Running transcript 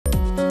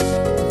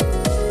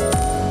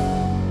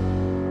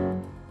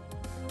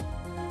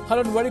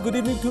Hello and very good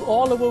evening to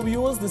all our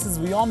viewers. This is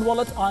WION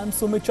Wallet. I am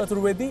Sumit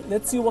Chaturvedi.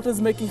 Let's see what is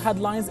making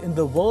headlines in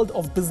the world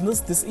of business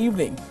this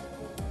evening.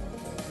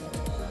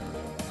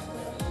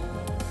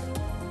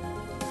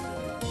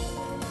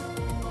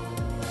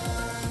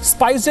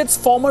 SpiceJet's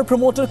former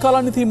promoter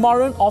Kalanidhi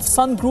Maran of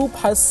Sun Group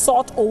has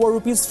sought over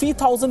rupees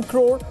 3,000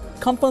 crore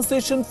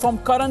compensation from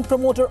current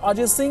promoter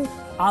Ajay Singh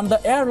and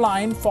the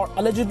airline for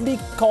allegedly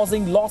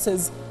causing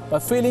losses by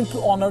failing to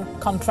honor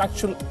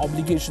contractual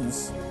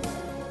obligations.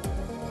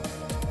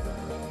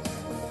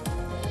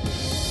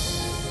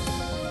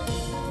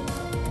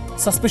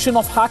 Suspicion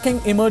of hacking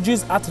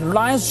emerges at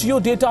Reliance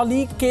Jio data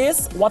leak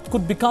case, what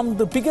could become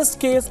the biggest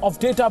case of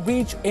data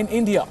breach in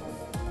India.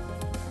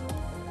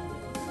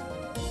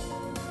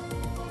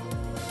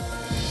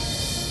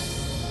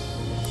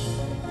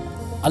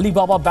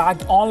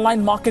 Alibaba-backed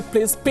online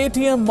marketplace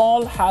Paytm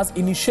Mall has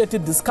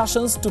initiated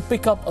discussions to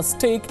pick up a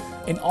stake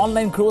in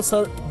online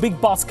grocer Big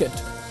Basket.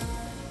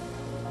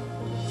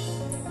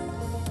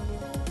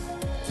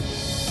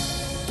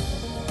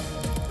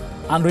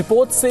 And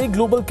reports say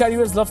global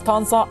carriers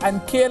Lufthansa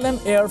and KLM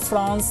Air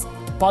France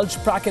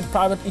bulge bracket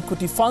private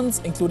equity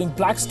funds, including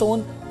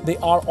Blackstone. They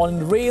are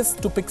on race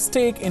to pick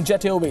stake in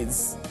Jet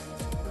Airways.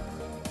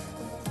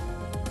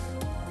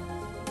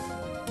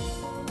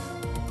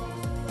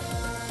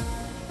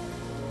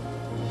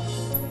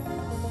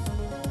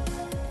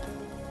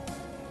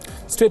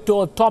 Straight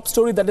to a top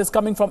story that is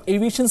coming from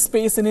aviation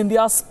space in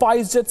India.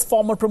 SpiceJet's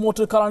former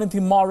promoter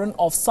Kalanidhi Maran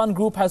of Sun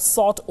Group has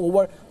sought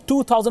over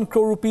 2,000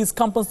 crore rupees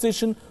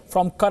compensation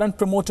from current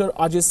promoter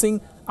Ajay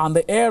Singh and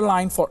the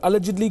airline for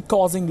allegedly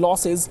causing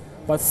losses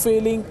by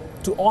failing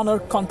to honor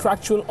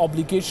contractual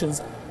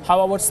obligations.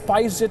 However,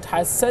 SpiceJet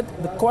has said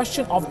the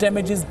question of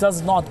damages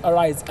does not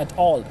arise at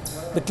all.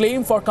 The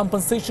claim for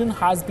compensation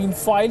has been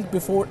filed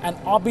before an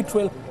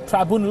arbitral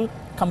tribunal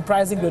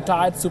comprising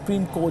retired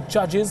Supreme Court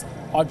judges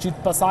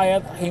Arjit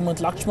Pasayat,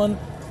 Hemant Lakshman,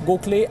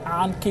 Gokhale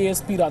and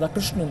KSP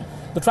Radhakrishnan.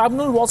 The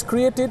tribunal was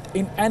created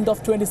in end of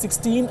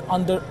 2016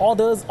 under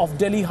orders of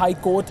Delhi High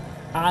Court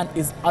and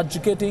is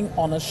adjudicating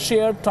on a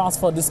share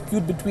transfer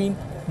dispute between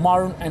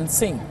Maran and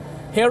Singh.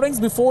 Hearings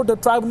before the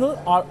tribunal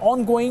are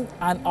ongoing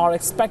and are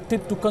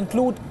expected to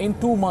conclude in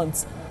 2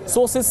 months.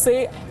 Sources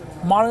say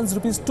Maran's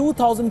rupees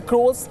 2,000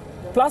 crores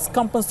plus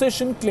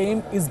compensation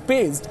claim is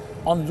based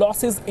on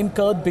losses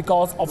incurred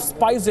because of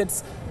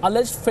SpiceJet's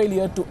alleged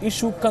failure to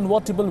issue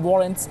convertible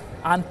warrants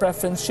and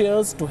preference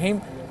shares to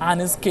him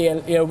and his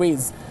KL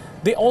Airways.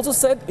 They also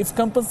said if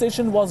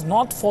compensation was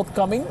not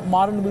forthcoming,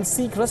 Maran will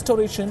seek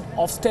restoration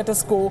of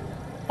status quo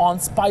on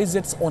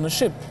SpiceJet's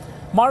ownership.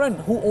 Maran,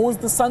 who owns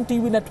the Sun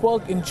TV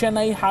network in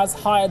Chennai, has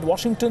hired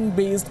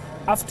Washington-based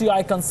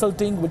FTI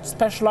Consulting, which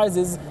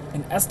specializes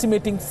in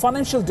estimating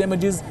financial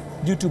damages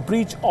due to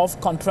breach of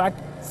contract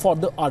for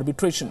the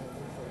arbitration.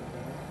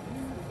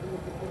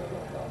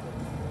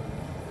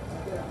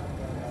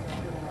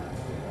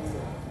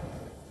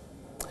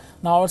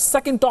 Now, our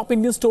second top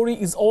Indian story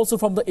is also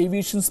from the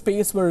aviation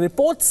space, where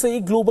reports say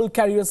global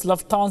carriers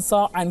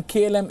Lufthansa and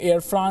KLM Air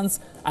France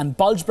and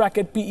bulge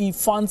bracket PE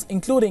funds,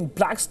 including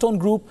Blackstone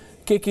Group,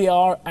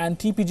 KKR and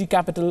TPG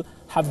Capital,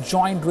 have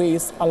joined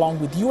race along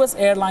with US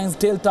Airlines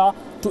Delta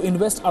to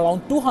invest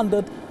around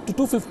 $200 to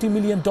 $250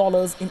 million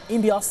in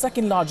India's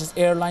second largest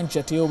airline,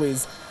 Jet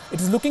Airways.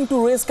 It is looking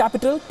to raise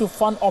capital to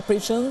fund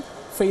operations,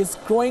 face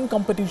growing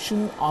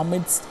competition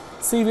amidst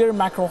severe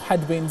macro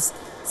headwinds,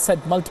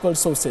 said multiple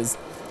sources.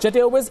 Jet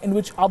Airways, in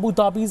which Abu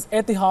Dhabi's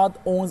Etihad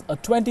owns a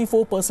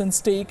 24%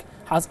 stake,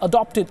 has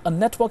adopted a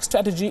network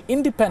strategy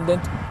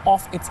independent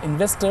of its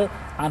investor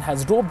and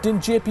has roped in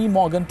JP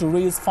Morgan to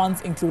raise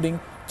funds, including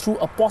through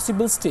a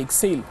possible stake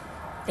sale.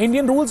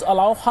 Indian rules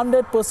allow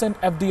 100%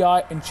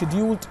 FDI in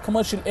scheduled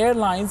commercial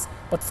airlines,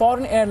 but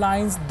foreign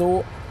airlines,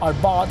 though, are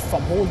barred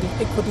from holding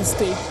equity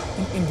stake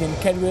in Indian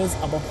carriers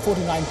above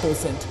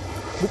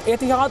 49%. With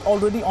Etihad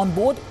already on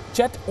board,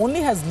 Jet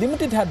only has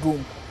limited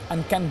headroom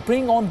and can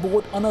bring on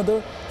board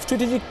another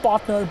strategic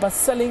partner by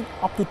selling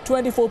up to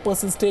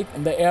 24% stake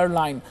in the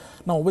airline.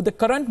 Now, with the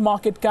current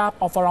market cap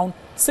of around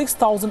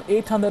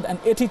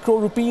 6,880 crore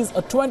rupees,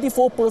 a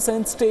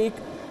 24% stake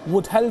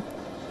would help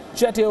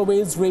Jet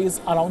Airways raise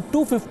around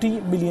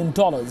 $250 million.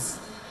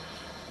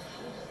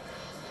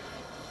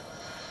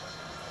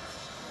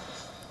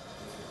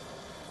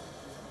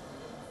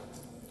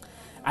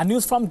 And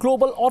news from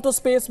global auto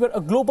space, where a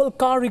global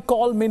car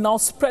recall may now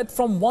spread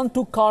from 1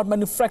 car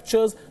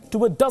manufacturers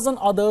to a dozen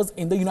others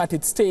in the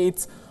United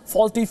States.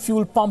 Faulty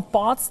fuel pump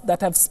parts that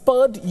have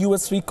spurred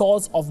US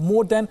recalls of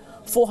more than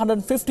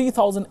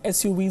 450,000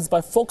 SUVs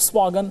by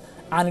Volkswagen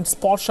and its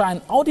Porsche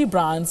and Audi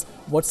brands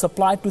were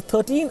supplied to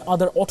 13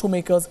 other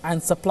automakers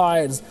and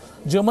suppliers.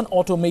 German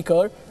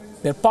automaker,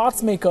 their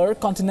parts maker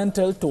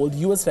Continental, told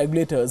US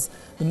regulators.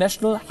 The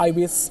National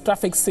Highway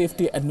Traffic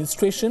Safety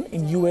Administration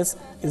in US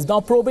is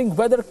now probing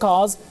whether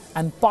cars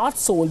and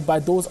parts sold by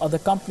those other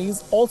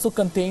companies also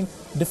contain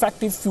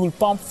defective fuel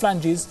pump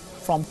flanges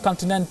from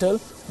Continental,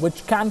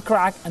 which can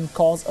crack and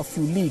cause a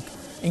fuel leak,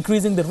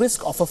 increasing the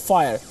risk of a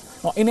fire.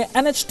 Now, in an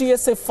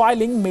NHTSA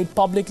filing made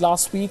public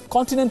last week,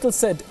 Continental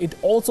said it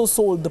also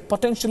sold the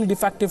potentially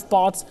defective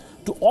parts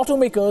to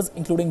automakers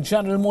including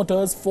General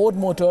Motors, Ford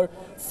Motor,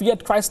 Fiat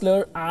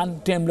Chrysler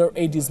and Daimler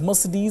AG's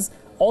Mercedes.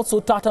 Also,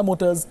 Tata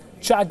Motors,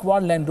 Jaguar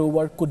Land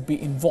Rover could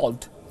be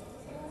involved.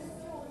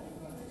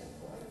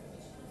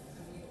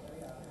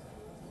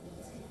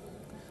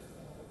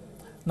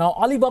 Now,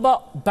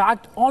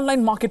 Alibaba-backed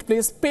online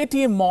marketplace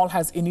Paytm Mall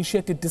has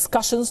initiated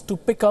discussions to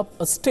pick up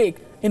a stake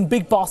in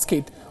Big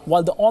Basket,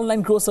 while the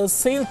online grocer's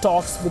sale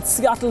talks with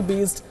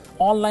Seattle-based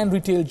online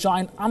retail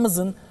giant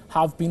Amazon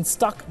have been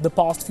stuck the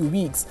past few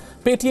weeks.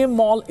 Paytm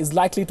Mall is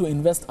likely to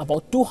invest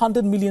about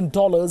 $200 million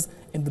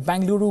in the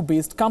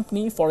Bengaluru-based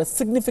company for a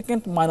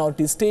significant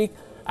minority stake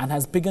and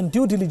has begun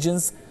due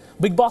diligence.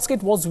 Big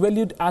Basket was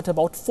valued at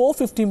about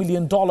 $450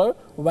 million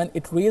when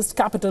it raised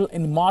capital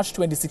in March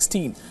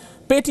 2016.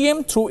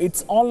 Paytm, through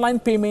its online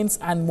payments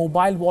and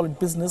mobile wallet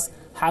business,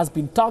 has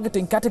been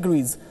targeting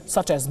categories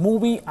such as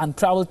movie and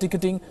travel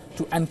ticketing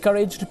to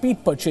encourage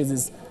repeat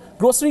purchases.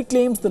 Grocery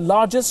claims the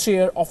largest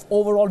share of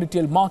overall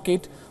retail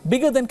market,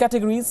 bigger than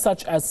categories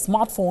such as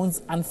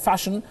smartphones and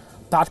fashion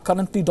that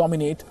currently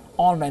dominate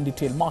online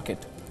retail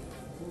market.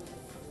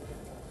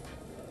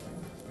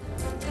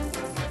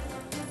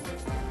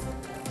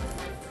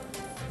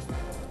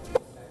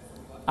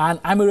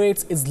 And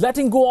Emirates is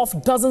letting go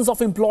of dozens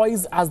of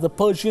employees as the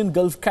Persian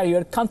Gulf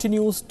carrier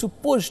continues to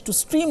push to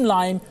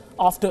streamline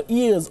after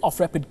years of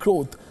rapid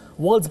growth.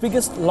 World's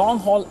biggest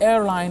long-haul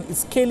airline is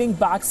scaling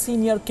back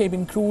senior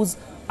cabin crews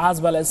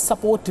as well as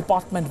support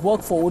department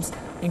workforce,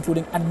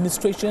 including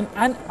administration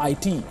and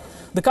IT.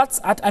 The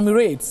cuts at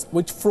Emirates,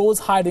 which froze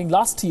hiring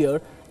last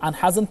year and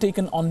hasn't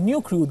taken on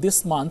new crew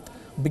this month,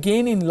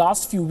 began in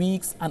last few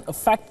weeks and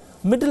affect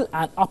middle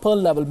and upper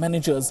level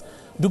managers.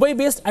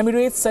 Dubai-based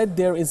Emirates said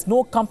there is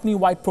no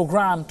company-wide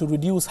program to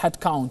reduce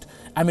headcount.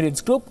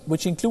 Emirates Group,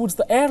 which includes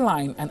the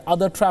airline and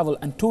other travel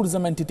and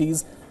tourism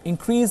entities,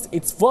 increased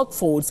its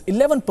workforce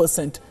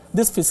 11%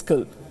 this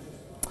fiscal.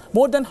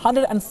 More than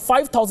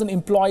 105,000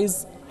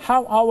 employees,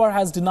 however,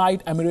 has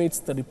denied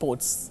Emirates the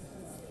reports.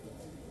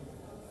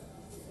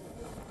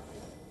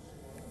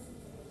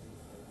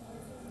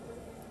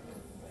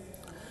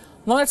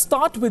 Now let's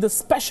start with a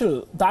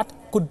special that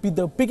could be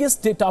the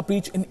biggest data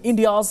breach in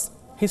India's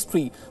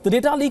history. The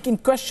data leak in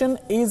question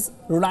is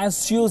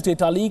Reliance Jio's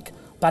data leak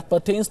that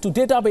pertains to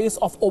database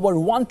of over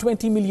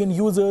 120 million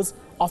users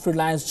of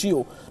Reliance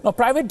Jio. Now,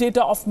 private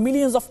data of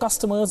millions of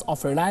customers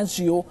of Reliance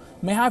Jio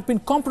may have been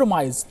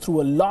compromised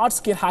through a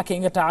large-scale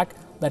hacking attack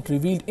that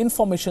revealed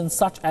information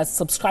such as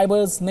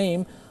subscriber's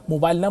name,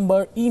 mobile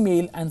number,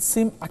 email and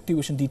SIM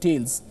activation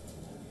details.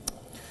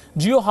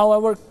 Jio,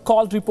 however,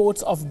 called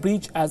reports of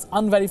breach as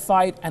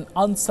unverified and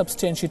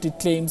unsubstantiated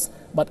claims,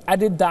 but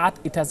added that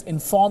it has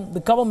informed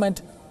the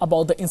government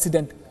about the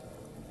incident.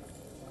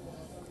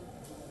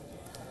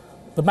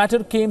 The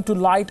matter came to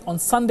light on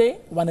Sunday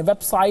when a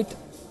website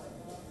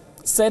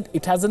said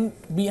it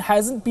hasn't been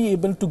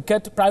able to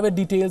get private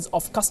details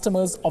of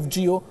customers of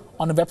Jio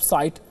on a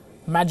website,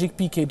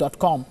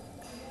 magicpk.com.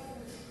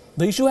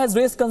 The issue has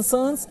raised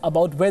concerns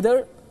about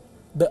whether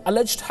the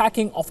alleged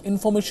hacking of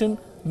information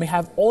may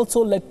have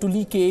also led to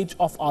leakage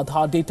of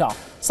Aadhaar data,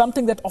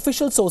 something that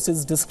official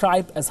sources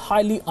described as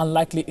highly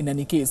unlikely in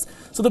any case.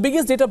 So the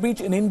biggest data breach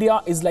in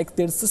India is like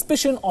there's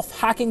suspicion of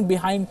hacking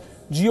behind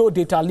Jio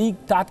data leak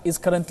that is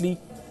currently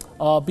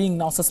being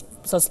now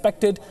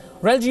suspected.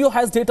 Rel Jio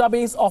has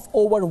database of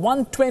over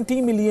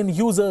 120 million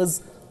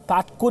users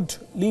that could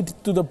lead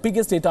to the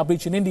biggest data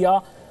breach in India.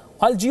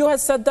 While Jio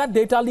has said that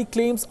data leak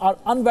claims are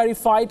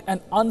unverified and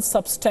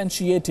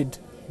unsubstantiated,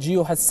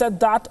 Jio has said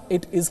that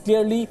it is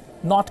clearly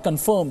not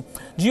confirmed.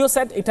 Jio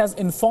said it has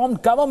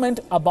informed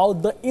government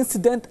about the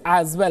incident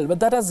as well, but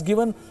that has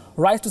given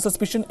rise to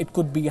suspicion it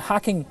could be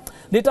hacking.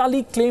 Data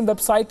leak claim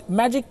website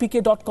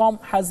magicpk.com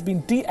has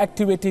been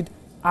deactivated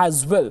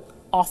as well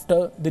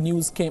after the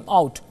news came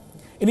out.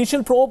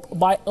 Initial probe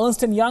by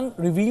Ernst & Young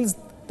reveals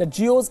that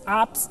Jio's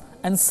apps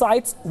and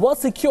sites were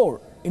secure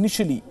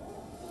initially,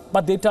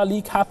 but data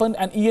leak happened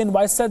and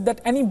EY said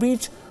that any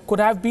breach could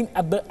have been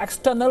at the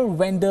external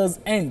vendor's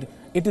end.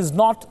 It is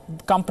not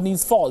the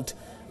company's fault.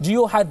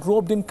 Jio had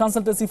roped in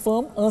consultancy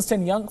firm Ernst &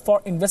 Young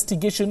for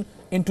investigation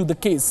into the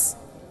case.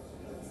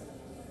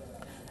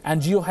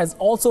 And Jio has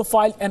also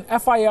filed an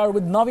FIR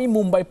with Navi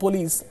Mumbai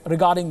police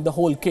regarding the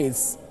whole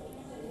case.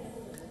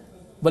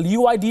 Well,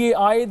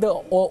 UIDAI,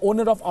 the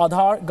owner of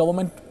Aadhaar,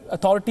 government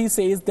authority,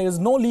 says there is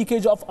no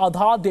leakage of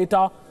Aadhaar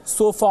data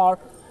so far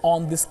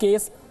on this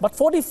case, but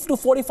 40 to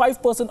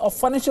 45% of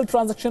financial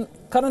transactions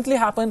currently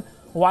happen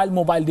while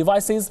mobile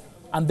devices,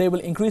 and they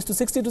will increase to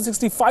 60 to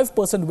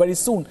 65% very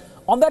soon.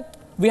 On that,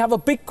 we have a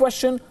big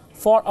question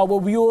for our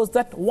viewers,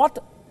 that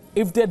what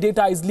if their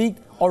data is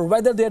leaked or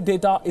whether their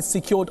data is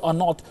secured or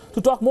not.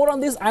 To talk more on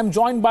this, I am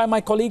joined by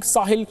my colleague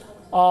Sahil,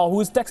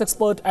 who is tax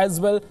expert as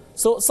well.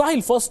 So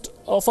Sahil,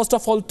 first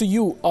of all to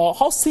you,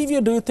 how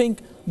severe do you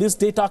think this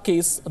data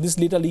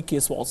leak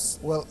case was?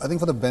 Well, I think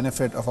for the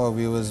benefit of our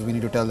viewers, we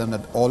need to tell them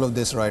that all of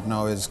this right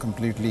now is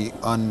completely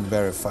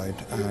unverified,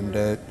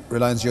 and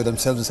Reliance Jio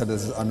themselves have said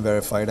this is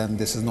unverified and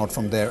this is not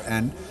from their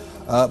end.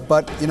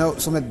 But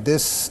Sumit,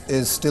 this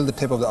is still the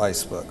tip of the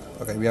iceberg.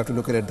 Okay, we have to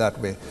look at it that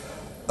way.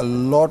 A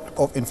lot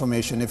of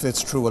information, if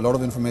it's true, a lot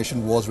of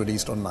information was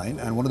released online,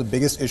 and one of the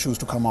biggest issues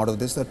to come out of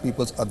this that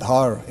people's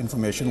Aadhaar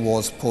information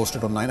was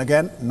posted online.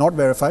 Again, not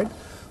verified,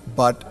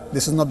 but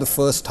this is not the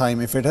first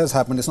time. If it has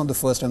happened, it's not the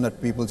first time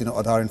that people's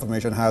Aadhaar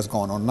information has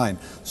gone online.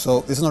 So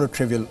this is not a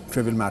trivial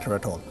matter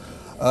at all.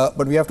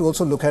 But we have to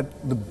also look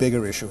at the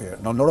bigger issue here.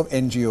 Now, a lot of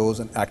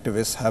NGOs and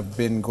activists have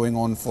been going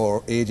on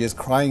for ages,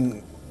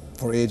 crying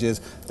for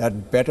ages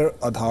that better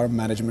Aadhaar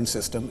management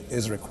system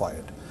is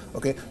required.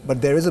 Okay,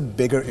 but there is a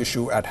bigger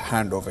issue at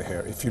hand over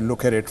here if you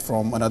look at it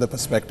from another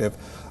perspective,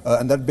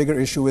 and that bigger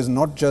issue is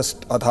not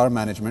just Aadhaar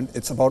management,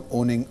 it's about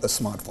owning a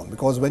smartphone,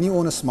 because when you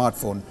own a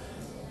smartphone,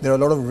 there are a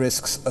lot of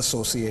risks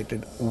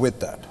associated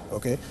with that.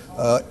 Okay,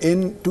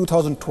 in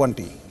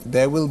 2020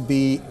 there will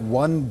be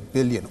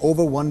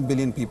over 1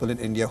 billion people in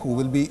India who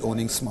will be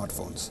owning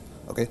smartphones.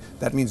 Okay,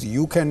 that means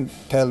you can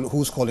tell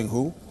who's calling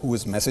who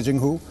is messaging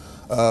who,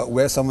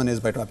 where someone is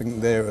by tapping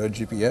their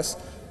GPS.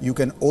 You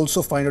can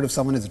also find out if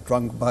someone is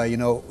drunk by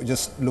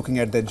just looking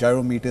at their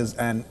gyrometers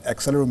and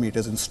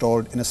accelerometers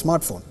installed in a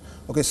smartphone.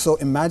 Okay, so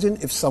imagine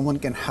if someone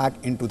can hack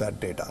into that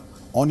data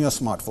on your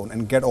smartphone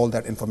and get all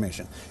that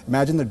information.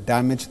 Imagine the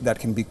damage that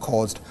can be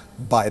caused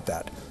by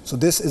that. So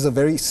this is a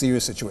very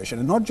serious situation,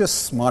 and not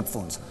just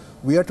smartphones.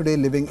 We are today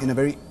living in a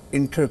very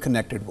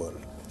interconnected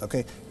world.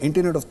 Okay,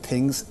 Internet of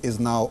Things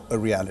is now a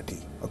reality.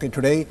 Okay,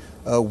 today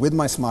with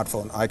my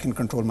smartphone, I can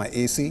control my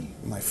AC,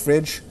 my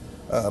fridge,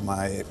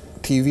 my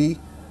TV,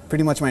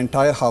 pretty much my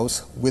entire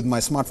house with my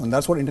smartphone.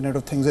 That's what Internet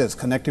of Things is: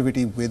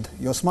 connectivity with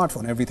your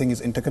smartphone. Everything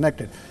is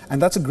interconnected,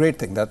 and that's a great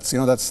thing. That's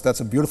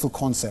a beautiful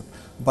concept.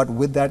 But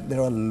with that,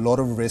 there are a lot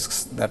of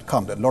risks that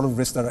come. There are a lot of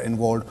risks that are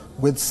involved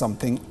with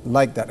something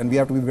like that, and we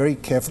have to be very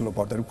careful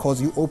about that,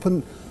 because you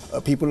open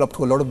people up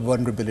to a lot of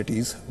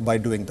vulnerabilities by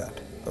doing that.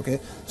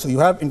 Okay, so you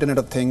have Internet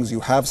of Things, you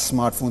have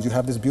smartphones, you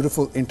have this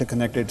beautiful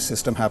interconnected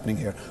system happening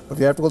here, but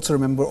we have to also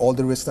remember all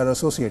the risks that are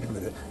associated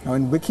with it. Now,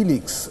 in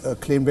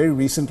WikiLeaks claimed very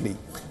recently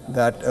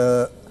that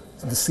the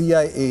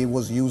CIA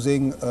was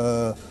using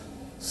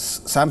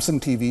Samsung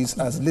TVs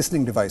as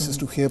listening devices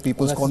to hear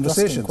people's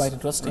conversations. Quite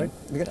interesting. Right?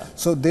 Okay. Yeah.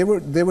 So they were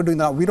doing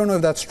that. We don't know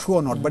if that's true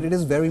or not, but it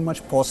is very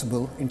much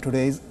possible in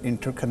today's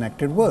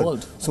interconnected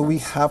world. So we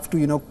have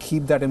to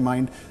keep that in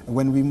mind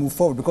when we move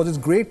forward, because it's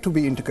great to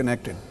be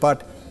interconnected,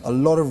 but a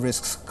lot of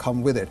risks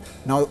come with it.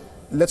 Now,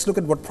 let's look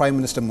at what Prime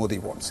Minister Modi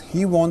wants.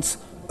 He wants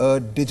a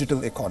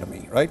digital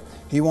economy, right?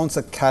 He wants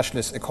a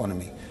cashless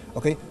economy.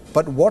 Okay,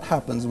 but what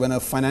happens when a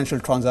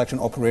financial transaction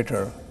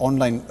operator,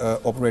 online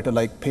operator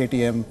like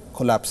Paytm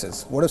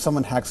collapses? What if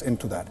someone hacks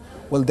into that?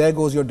 Well, there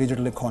goes your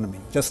digital economy,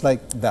 just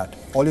like that.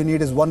 All you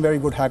need is one very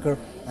good hacker,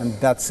 and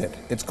that's it.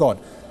 It's gone.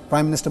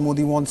 Prime Minister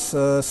Modi wants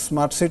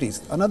smart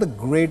cities, another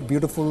great,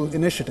 beautiful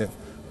initiative.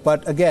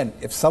 But again,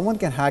 if someone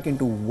can hack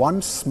into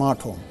one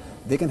smart home,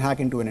 they can hack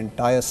into an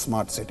entire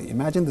smart city.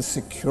 Imagine the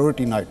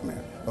security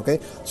nightmare. Okay,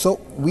 so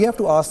we have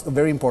to ask a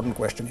very important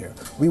question here.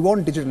 We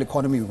want digital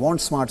economy, we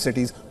want smart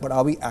cities, but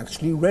are we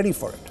actually ready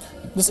for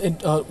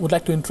it? Would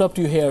like to interrupt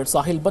you here,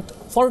 Sahil, but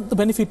for the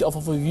benefit of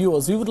our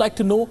viewers, we would like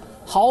to know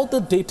how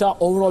the data,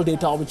 overall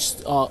data which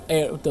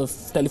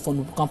the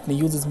telephone company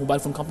uses, mobile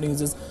phone company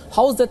uses,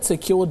 how is that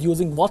secured,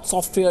 using what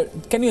software?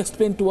 Can you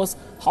explain to us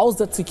how is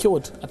that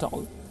secured at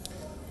all?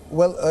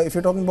 Well, if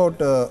you're talking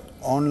about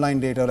online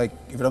data, like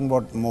if you're talking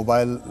about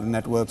mobile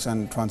networks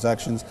and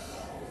transactions,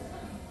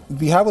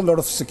 we have a lot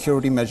of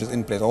security measures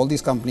in place. All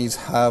these companies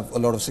have a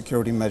lot of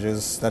security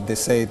measures that they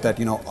say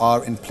that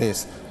are in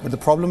place. But the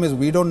problem is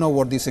we don't know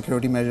what these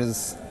security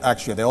measures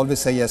actually are. They always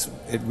say yes,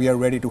 we are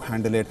ready to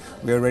handle it.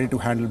 We are ready to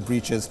handle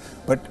breaches.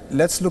 But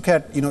let's look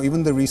at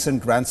even the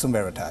recent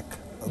ransomware attack.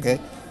 Okay,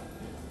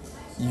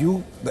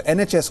 the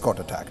NHS got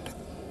attacked.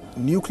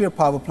 Nuclear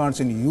power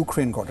plants in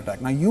Ukraine got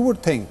attacked. Now, you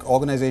would think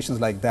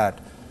organizations like that,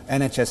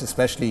 NHS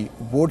especially,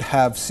 would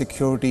have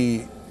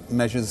security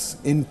measures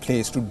in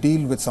place to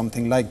deal with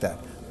something like that.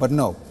 But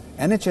no,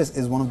 NHS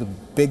is one of the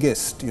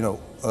biggest,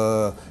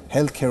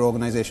 healthcare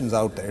organizations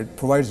out there. It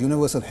provides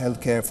universal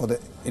healthcare for the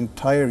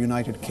entire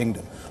United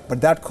Kingdom.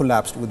 But that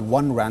collapsed with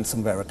one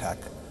ransomware attack.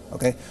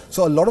 Okay,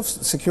 so a lot of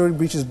security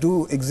breaches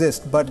do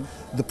exist, but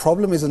the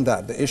problem isn't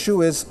that. The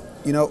issue is,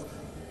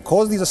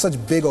 because these are such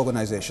big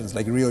organizations,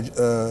 like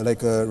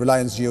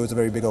Reliance Jio is a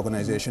very big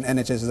organization,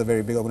 NHS is a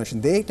very big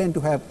organization, they tend to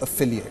have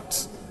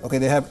affiliates. Okay,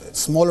 they have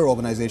smaller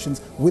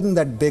organizations within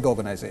that big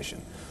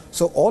organization.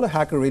 So all a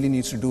hacker really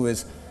needs to do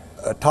is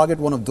target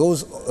one of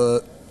those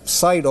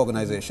side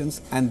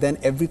organizations, and then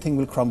everything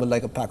will crumble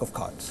like a pack of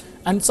cards.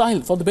 And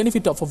Sahil, for the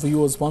benefit of our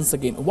viewers once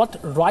again, what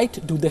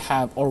right do they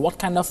have, or what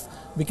kind of,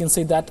 we can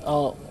say that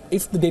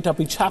if the data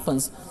breach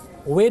happens,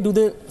 where do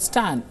they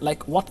stand?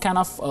 Like what kind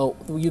of,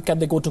 can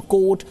they go to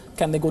court?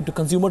 Can they go to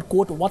consumer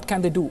court? What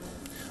can they do?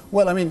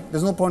 Well, I mean,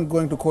 there's no point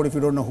going to court if you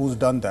don't know who's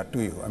done that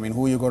to you. I mean,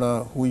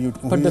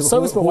 But the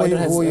service provider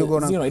has,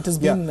 it has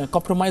been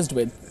compromised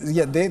with.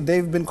 Yeah,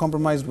 they've been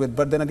compromised with.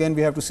 But then again,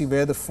 we have to see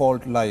where the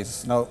fault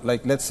lies. Now,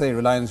 like, let's say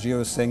Reliance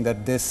Jio is saying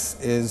that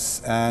this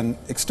is an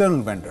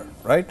external vendor,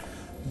 right?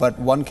 But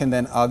one can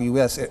then argue,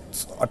 yes,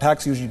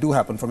 attacks usually do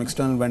happen from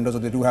external vendors, or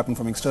they do happen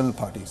from external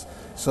parties.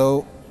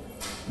 So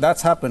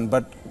that's happened.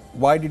 But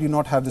why did you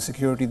not have the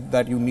security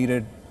that you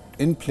needed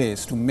in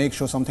place to make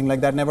sure something like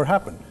that never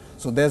happened?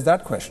 So there's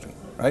that question,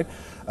 right?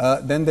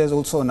 Then there's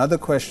also another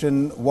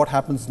question, what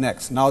happens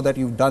next? Now that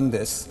you've done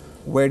this,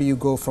 where do you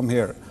go from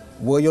here?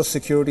 Were your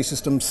security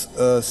systems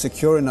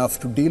secure enough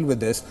to deal with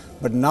this?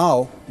 But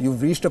now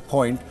you've reached a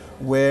point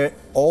where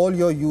all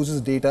your users'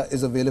 data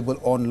is available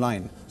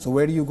online. So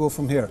where do you go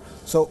from here?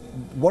 So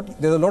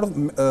there's a lot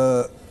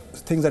of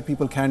things that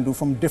people can do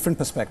from different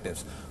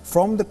perspectives.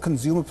 From the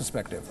consumer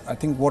perspective, I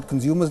think what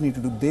consumers need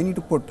to do, they need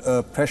to put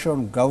pressure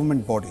on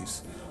government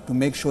bodies to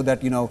make sure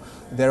that,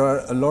 there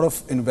are a lot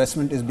of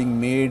investment is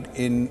being made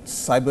in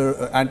cyber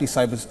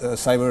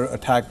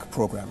attack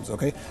programs.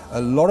 Okay,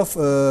 a lot of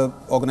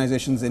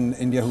organizations in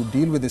India who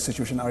deal with this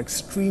situation are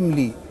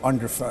extremely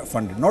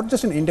underfunded. Not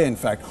just in India, in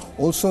fact,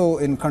 also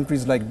in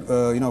countries like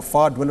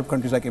far developed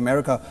countries like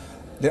America,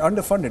 they're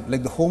underfunded.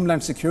 Like the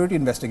Homeland Security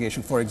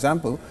investigation, for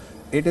example,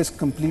 it is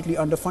completely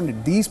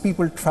underfunded. These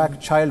people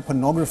track child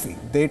pornography,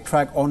 they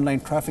track online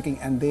trafficking,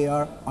 and they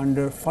are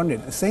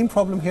underfunded. The same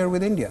problem here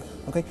with India.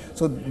 Okay,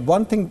 so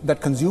one thing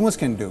that consumers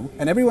can do,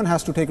 and everyone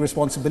has to take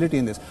responsibility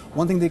in this,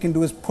 one thing they can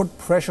do is put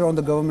pressure on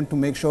the government to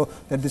make sure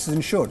that this is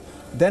ensured.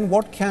 Then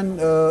what can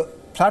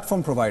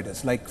platform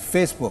providers like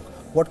Facebook,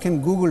 what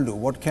can Google do,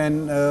 what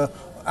can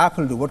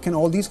Apple do, what can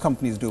all these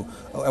companies do,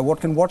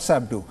 what can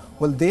WhatsApp do?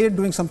 Well, they're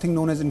doing something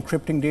known as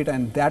encrypting data,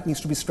 and that needs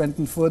to be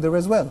strengthened further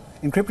as well.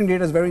 Encrypting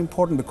data is very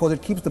important because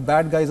it keeps the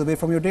bad guys away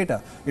from your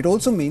data. It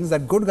also means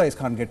that good guys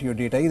can't get to your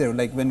data either.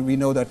 Like when we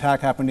know the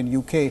attack happened in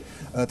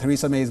UK,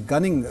 Theresa May is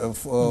gunning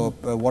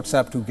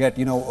WhatsApp to get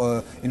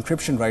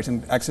encryption rights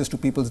and access to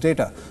people's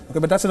data. Okay,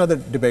 but that's another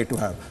debate to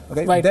have.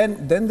 Okay, right.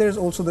 Then there's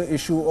also the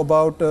issue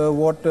about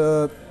what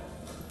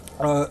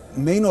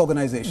main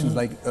organizations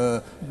like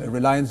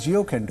Reliance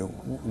Jio can do.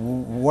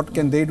 What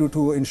can they do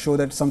to ensure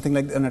that something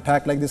like an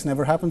attack like this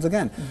never happens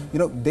again?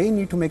 They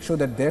need to make sure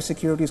that their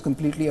security is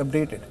completely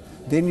updated.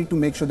 They need to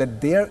make sure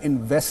that they are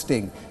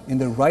investing in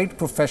the right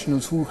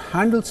professionals who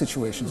handle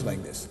situations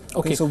like this.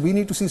 Okay, so we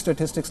need to see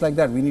statistics like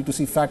that. We need to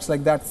see facts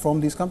like that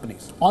from these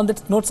companies. On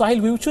that note, Sahil,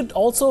 we should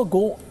also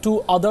go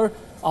to other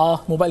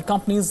mobile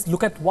companies,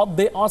 look at what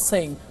they are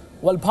saying.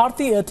 Well,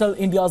 Bharti Airtel,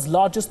 India's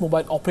largest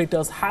mobile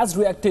operator, has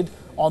reacted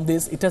on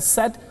this. It has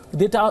said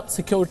data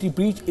security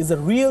breach is a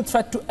real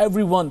threat to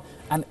everyone,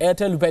 and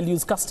Airtel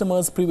values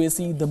customers'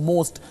 privacy the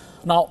most.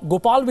 Now,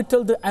 Gopal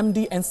Vittal, the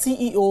MD and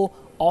CEO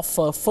of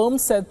firm,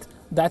 said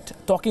that,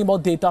 talking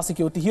about data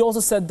security, he also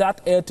said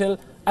that at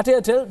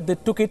Airtel, they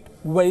took it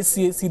very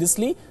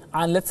seriously.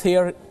 And let's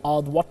hear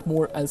what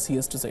more else he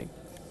has to say.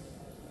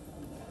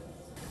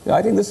 Yeah,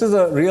 I think this is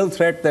a real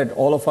threat that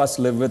all of us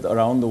live with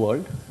around the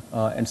world.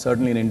 And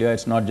certainly in India,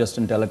 it's not just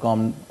in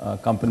telecom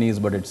companies,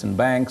 but it's in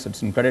banks,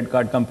 it's in credit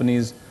card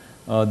companies.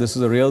 This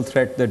is a real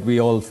threat that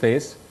we all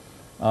face.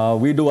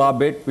 We do our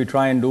bit. We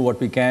try and do what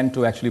we can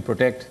to actually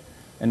protect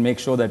and make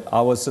sure that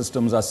our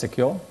systems are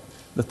secure.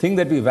 The thing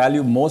that we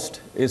value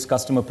most is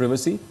customer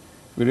privacy.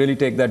 We really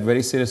take that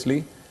very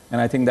seriously.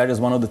 And I think that is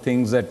one of the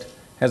things that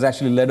has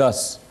actually led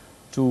us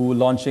to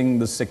launching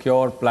the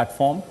secure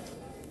platform.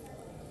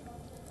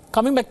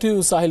 Coming back to you,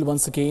 Sahil,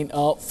 once again,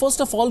 first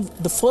of all,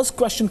 the first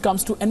question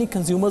comes to any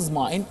consumer's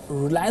mind.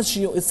 Reliance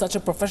Jio is such a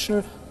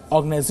professional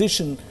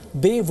organization.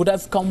 They would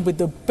have come with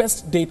the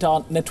best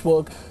data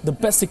network, the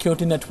best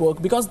security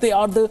network, because they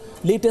are the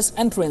latest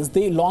entrants.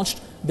 They launched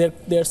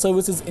their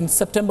services in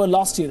September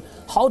last year.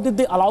 How did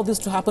they allow this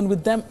to happen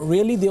with them?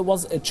 Really, there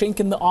was a chink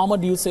in the armor,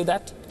 do you say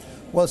that?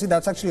 Well, see,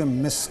 that's actually a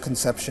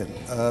misconception.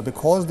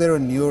 Because they're a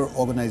newer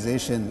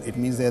organization, it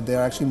means that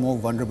they're actually more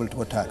vulnerable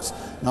to attacks.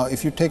 Now,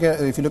 if you take a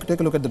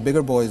look at the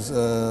bigger boys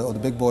or the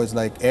big boys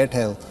like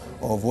Airtel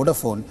or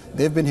Vodafone,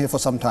 they've been here for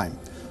some time.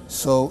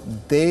 So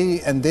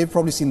they've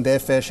probably seen their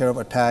fair share of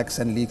attacks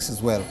and leaks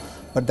as well.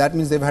 But that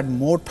means they've had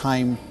more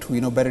time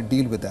to better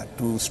deal with that,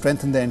 to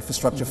strengthen their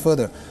infrastructure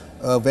further.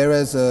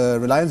 Whereas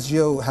Reliance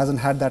Jio hasn't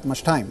had that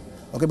much time.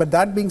 Okay, but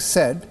that being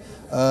said,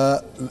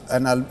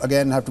 and I'll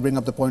again have to bring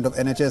up the point of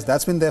NHS,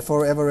 that's been there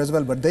forever as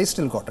well, but they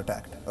still got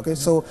attacked. Okay,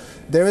 so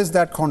there is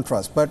that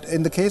contrast. But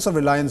in the case of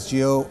Reliance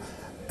Jio,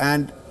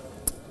 and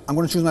I'm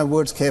going to choose my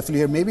words carefully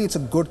here, maybe it's a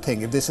good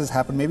thing if this has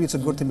happened. Maybe it's a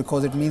good thing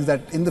because it means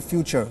that in the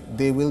future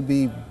they will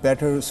be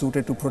better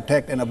suited to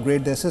protect and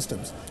upgrade their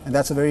systems, and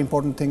that's a very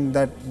important thing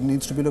that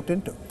needs to be looked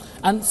into.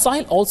 And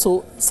Sahil,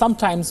 also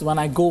sometimes when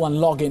I go and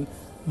log in,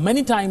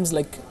 many times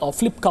like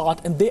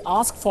Flipkart, and they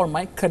ask for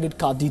my credit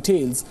card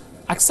details,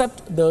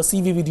 accept the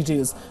CVV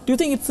details. Do you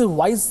think it's a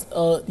wise,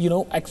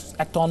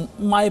 act on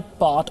my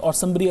part or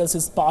somebody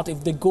else's part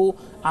if they go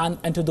and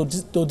enter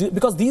those,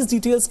 because these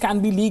details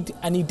can be leaked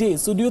any day.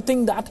 So do you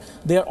think that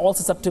they are all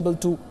susceptible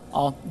to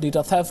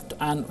data theft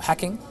and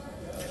hacking?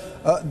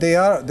 They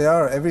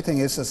are. Everything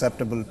is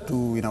susceptible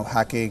to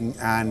hacking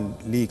and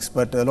leaks.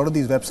 But a lot of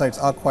these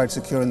websites are quite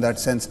secure in that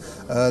sense.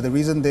 The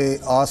reason they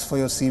ask for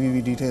your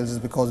CVV details is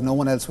because no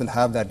one else will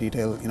have that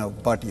detail,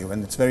 but you,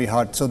 and it's very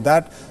hard. So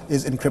that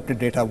is encrypted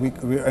data.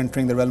 We're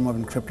entering the realm of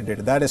encrypted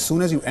data. That as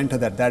soon as you enter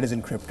that is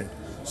encrypted.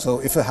 So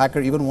if a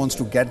hacker even wants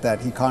to get that,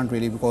 he can't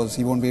really, because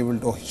he won't be able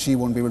to, or she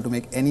won't be able to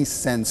make any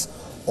sense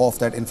of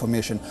that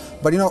information.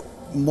 But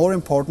more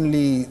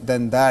importantly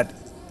than that,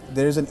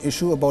 there is an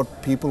issue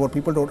about people. What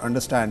people don't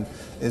understand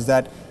is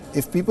that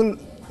if people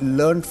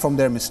learned from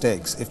their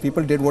mistakes, if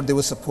people did what they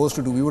were supposed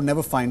to do, we would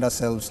never find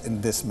ourselves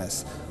in this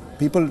mess.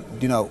 People,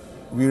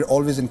 we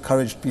always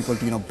encourage people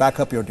to,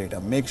 back up your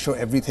data, make sure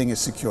everything is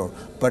secure.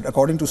 But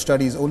according to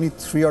studies, only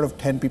 3 out of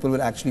 10 people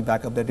will actually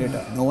back up their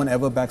data. No one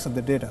ever backs up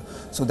their data.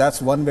 So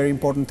that's one very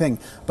important thing.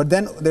 But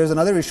then there's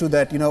another issue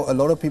that, a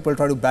lot of people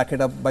try to back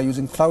it up by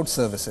using cloud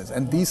services.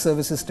 And these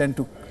services tend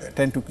to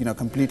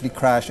completely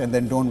crash and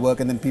then don't work.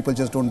 And then people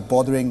just don't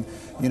bothering,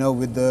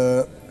 with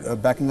the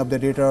backing up their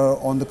data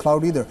on the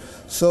cloud either.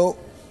 So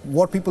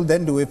what people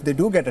then do, if they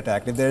do get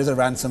attacked, if there is a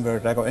ransomware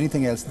attack or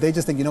anything else, they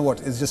just think,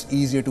 it's just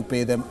easier to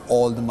pay them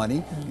all the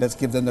money. Let's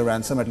give them the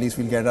ransom. At least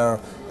we'll get our,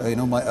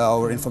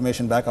 our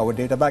information back, our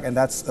data back. And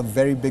that's a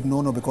very big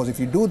no-no, because if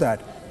you do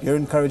that, you're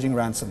encouraging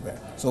ransomware.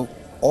 So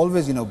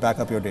always, back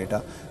up your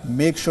data.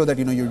 Make sure that,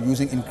 you're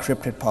using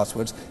encrypted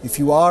passwords. If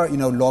you are,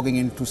 logging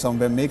into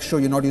somewhere, make sure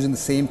you're not using the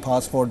same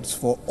passwords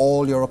for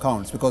all your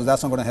accounts, because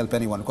that's not going to help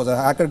anyone. Because a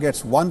hacker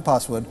gets one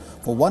password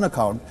for one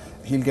account,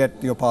 he'll get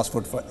your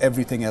password for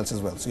everything else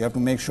as well. So you have to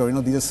make sure,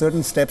 these are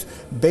certain steps,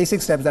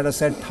 basic steps that are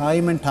said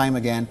time and time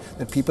again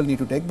that people need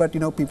to take, but,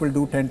 people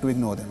do tend to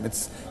ignore them.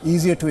 It's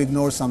easier to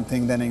ignore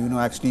something than,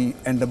 actually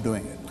end up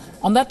doing it.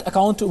 On that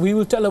account, we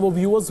will tell our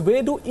viewers,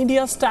 where do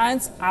India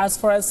stands as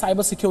far as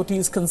cybersecurity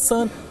is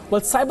concerned?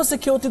 Well,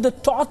 cybersecurity, the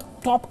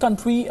top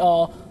country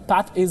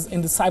that is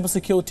in the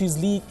cybersecurity's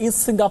league is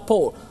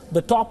Singapore.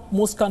 The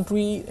topmost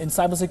country in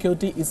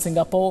cybersecurity is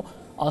Singapore.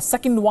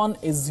 Second one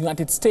is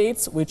United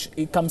States, which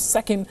comes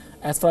second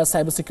as far as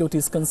cybersecurity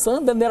is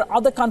concerned. Then there are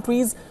other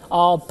countries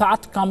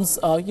that comes,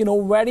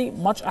 very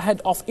much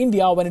ahead of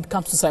India when it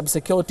comes to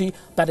cybersecurity.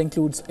 That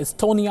includes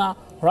Estonia,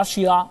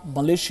 Russia,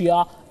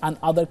 Malaysia, and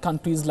other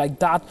countries like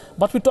that.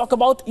 But we talk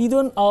about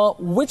even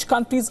which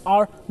countries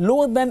are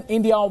lower than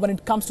India when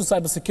it comes to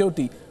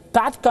cybersecurity.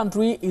 That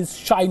country is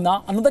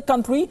China. Another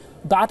country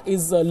that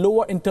is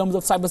lower in terms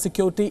of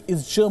cybersecurity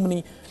is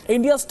Germany.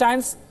 India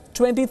stands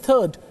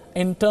 23rd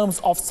in terms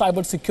of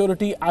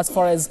cybersecurity as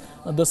far as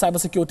the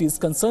cybersecurity is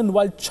concerned,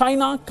 while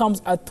China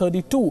comes at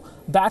 32.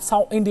 That's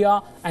how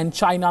India and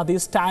China, they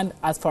stand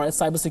as far as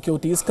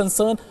cybersecurity is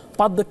concerned.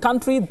 But the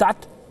country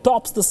that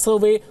tops the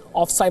survey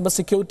of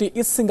cybersecurity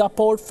is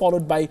Singapore,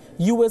 followed by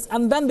US.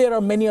 And then there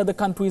are many other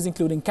countries,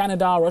 including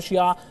Canada,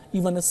 Russia,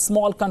 even a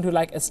small country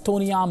like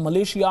Estonia,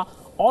 Malaysia.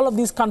 All of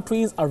these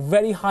countries are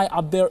very high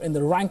up there in the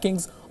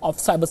rankings of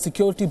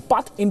cybersecurity.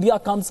 But India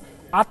comes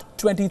at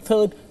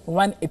 23rd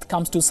when it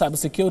comes to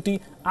cybersecurity,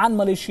 and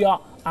Malaysia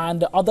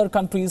and other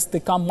countries, they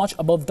come much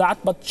above that.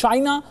 But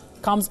China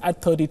comes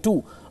at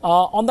 32.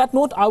 On that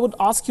note, I would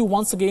ask you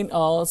once again,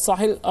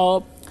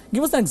 Sahil,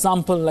 give us an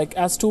example like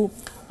as to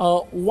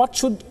what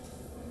should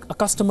a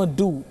customer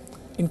do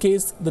in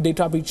case the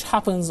data breach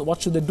happens.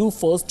 What should they do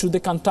first? Should they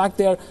contact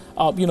their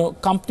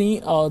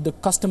company, the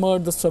customer,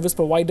 the service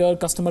provider,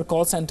 customer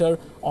call center,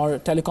 or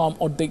telecom,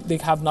 or they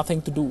have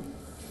nothing to do?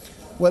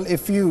 Well,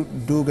 if you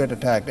do get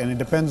attacked, and it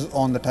depends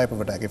on the type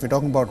of attack. If you're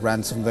talking about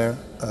ransomware,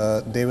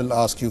 they will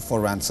ask you for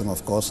ransom,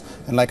 of course.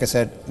 And like I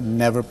said,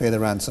 never pay the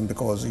ransom,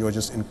 because you're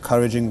just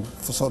encouraging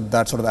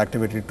that sort of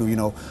activity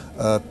to,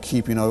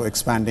 keep,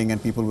 expanding,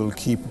 and people will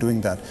keep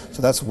doing that.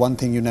 So that's one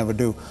thing you never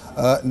do.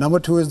 Number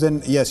two is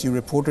then, yes, you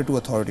report it to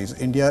authorities.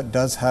 India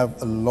does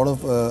have a lot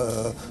of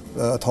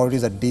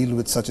authorities that deal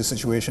with such a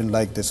situation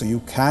like this. So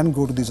you can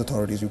go to these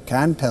authorities, you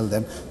can tell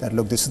them that,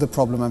 look, this is the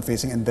problem I'm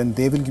facing, and then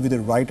they will give you the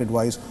right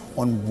advice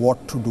on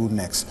what to do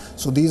next.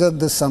 So these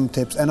are some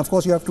tips, and of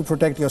course you have to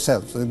protect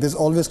yourself. So this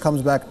always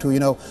comes back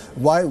to,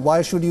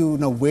 why should you,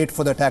 wait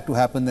for the attack to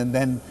happen and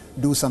then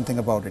do something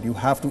about it? You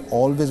have to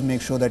always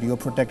make sure that you're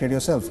protected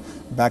yourself.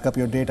 Back up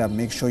your data,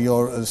 make sure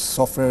your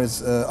software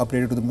is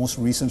updated to the most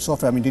recent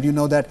software. I mean, did you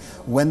know that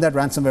when that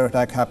ransomware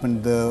attack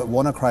happened, the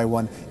WannaCry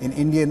one, in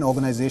Indian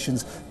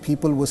organizations,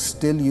 people were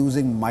still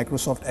using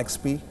Microsoft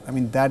XP? I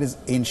mean, that is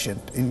ancient.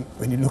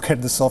 When you look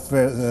at the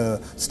software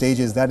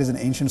stages, that is an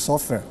ancient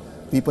software.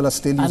 People are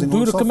still using. And do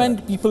you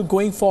recommend people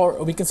going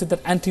for, we can say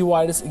that,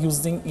 antivirus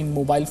using in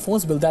mobile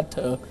phones? Will that,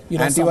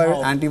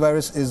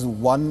 Antivirus is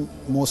one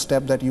more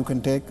step that you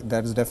can take.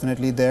 That is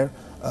definitely there.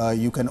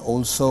 You can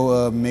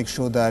also make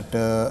sure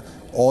that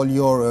all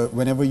your,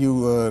 whenever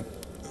you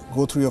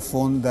go through your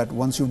phone, that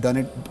once you've done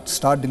it,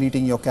 start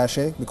deleting your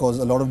cache, because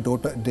a lot of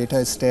data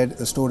is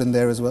stored in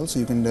there as well. So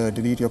you can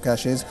delete your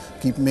caches.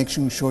 Keep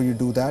making sure you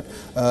do that.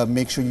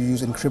 Make sure you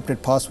use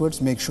encrypted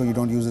passwords. Make sure you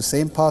don't use the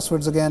same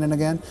passwords again and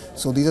again.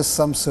 So these are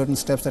some certain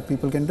steps that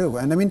people can do.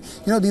 And I mean,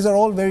 these are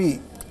all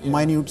very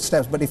minute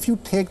steps, but if you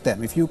take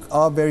them, if you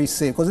are very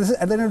safe, because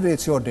at the end of the day,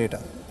 it's your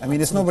data. I mean,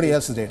 it's nobody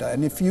else's data.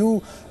 And if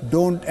you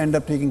don't end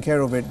up taking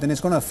care of it, then it's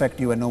going to affect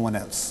you and no one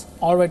else.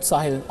 All right,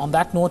 Sahil. On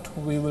that note,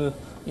 we will,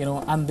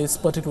 end this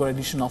particular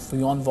edition of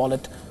WION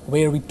Wallet,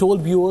 where we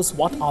told viewers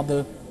what are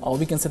the,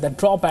 we can say, the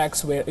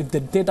drawbacks, where if the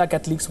data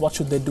get leaks, what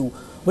should they do?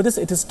 With this,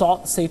 it is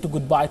say to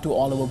goodbye to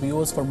all our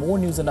viewers. For more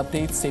news and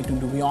updates, stay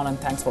tuned to WION, and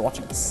thanks for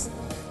watching us.